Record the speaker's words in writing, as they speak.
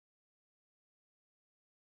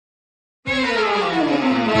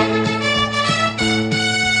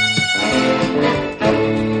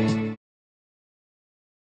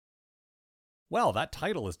Well, that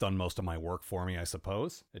title has done most of my work for me, I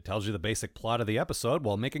suppose. It tells you the basic plot of the episode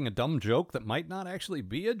while making a dumb joke that might not actually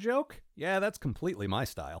be a joke. Yeah, that's completely my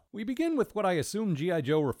style. We begin with what I assume G.I.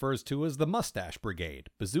 Joe refers to as the Mustache Brigade: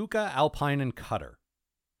 Bazooka, Alpine, and Cutter.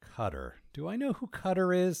 Cutter. Do I know who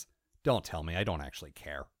Cutter is? Don't tell me, I don't actually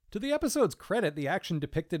care. To the episode's credit, the action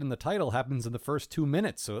depicted in the title happens in the first 2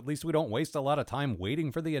 minutes, so at least we don't waste a lot of time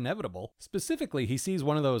waiting for the inevitable. Specifically, he sees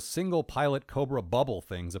one of those single-pilot Cobra bubble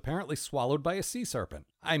things apparently swallowed by a sea serpent.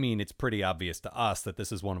 I mean, it's pretty obvious to us that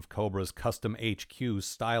this is one of Cobra's custom HQs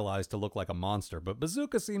stylized to look like a monster, but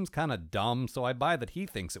Bazooka seems kinda dumb, so I buy that he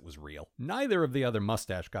thinks it was real. Neither of the other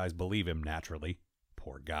mustache guys believe him, naturally.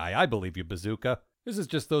 Poor guy, I believe you, Bazooka. This is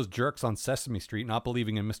just those jerks on Sesame Street not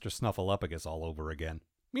believing in Mr. Snuffleupagus all over again.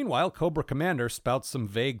 Meanwhile, Cobra Commander spouts some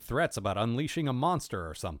vague threats about unleashing a monster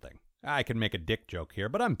or something. I can make a dick joke here,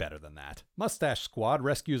 but I'm better than that. Mustache Squad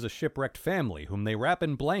rescues a shipwrecked family whom they wrap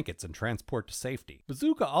in blankets and transport to safety.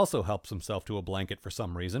 Bazooka also helps himself to a blanket for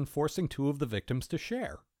some reason, forcing 2 of the victims to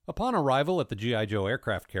share. Upon arrival at the G.I. Joe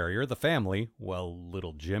aircraft carrier, the family, well,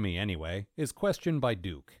 little Jimmy anyway, is questioned by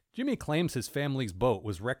Duke. Jimmy claims his family's boat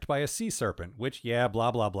was wrecked by a sea serpent, which, yeah,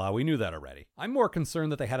 blah blah blah, we knew that already. I'm more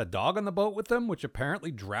concerned that they had a dog on the boat with them, which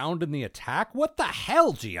apparently drowned in the attack. What the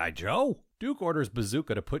hell, G.I. Joe? Duke orders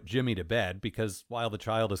Bazooka to put Jimmy to bed because, while the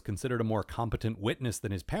child is considered a more competent witness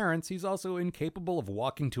than his parents, he's also incapable of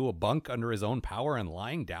walking to a bunk under his own power and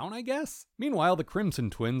lying down, I guess? Meanwhile, the Crimson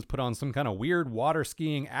Twins put on some kind of weird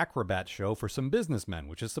water-skiing acrobat show for some businessmen,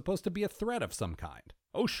 which is supposed to be a threat of some kind.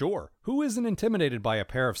 Oh sure, who isn't intimidated by a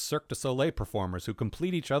pair of Cirque du Soleil performers who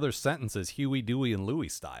complete each other's sentences Huey, Dewey, and Louie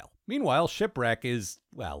style? Meanwhile, Shipwreck is,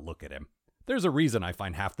 well, look at him. There's a reason I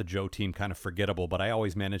find half the Joe team kind of forgettable, but I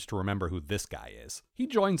always manage to remember who this guy is. He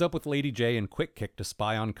joins up with Lady J and Quick Kick to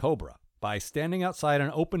spy on Cobra by standing outside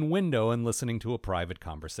an open window and listening to a private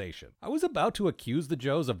conversation. I was about to accuse the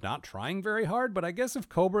Joes of not trying very hard, but I guess if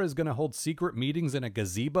Cobra is going to hold secret meetings in a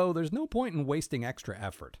gazebo, there's no point in wasting extra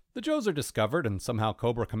effort. The Joes are discovered, and somehow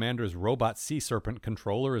Cobra Commander's robot sea serpent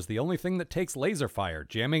controller is the only thing that takes laser fire,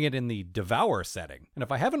 jamming it in the Devour setting. And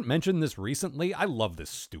if I haven't mentioned this recently, I love this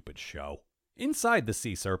stupid show. Inside the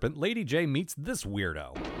sea serpent, Lady J meets this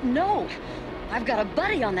weirdo. No, I've got a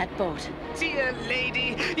buddy on that boat. Dear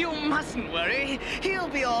lady, you mustn't worry. He'll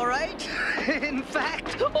be all right. In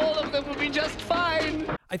fact, all of them will be just fine.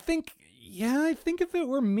 I think if it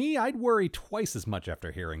were me, I'd worry twice as much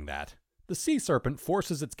after hearing that. The sea serpent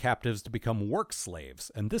forces its captives to become work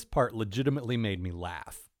slaves, and this part legitimately made me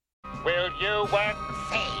laugh. Will you work?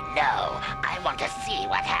 Say no. I want to see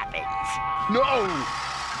what happens.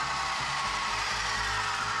 No!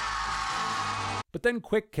 But then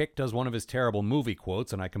Quick Kick does one of his terrible movie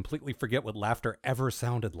quotes, and I completely forget what laughter ever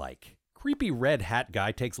sounded like. Creepy red hat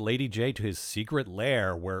guy takes Lady J to his secret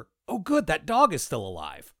lair where, oh good, that dog is still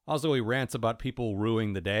alive. Also, he rants about people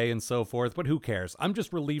ruining the day and so forth, but who cares? I'm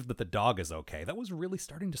just relieved that the dog is okay. That was really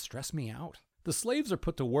starting to stress me out. The slaves are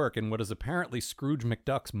put to work in what is apparently Scrooge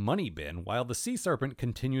McDuck's money bin, while the sea serpent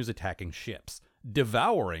continues attacking ships.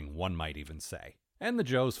 Devouring, one might even say. And the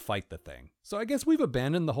Joes fight the thing. So I guess we've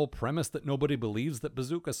abandoned the whole premise that nobody believes that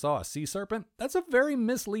Bazooka saw a sea serpent? That's a very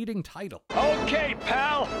misleading title. Okay,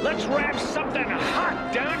 pal, let's ram something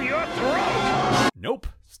hot down your throat! Nope,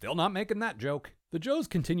 still not making that joke. The Joes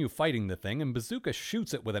continue fighting the thing, and Bazooka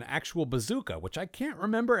shoots it with an actual bazooka, which I can't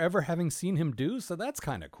remember ever having seen him do, so that's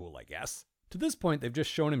kinda cool, I guess. To this point, they've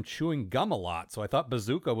just shown him chewing gum a lot, so I thought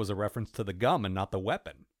bazooka was a reference to the gum and not the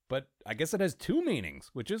weapon. But I guess it has 2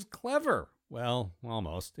 meanings, which is clever. Well,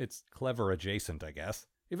 almost. It's clever adjacent, I guess.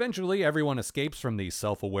 Eventually, everyone escapes from the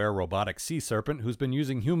self-aware robotic sea serpent who's been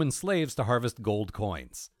using human slaves to harvest gold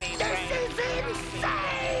coins. This is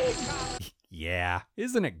insane! Yeah,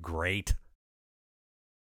 isn't it great?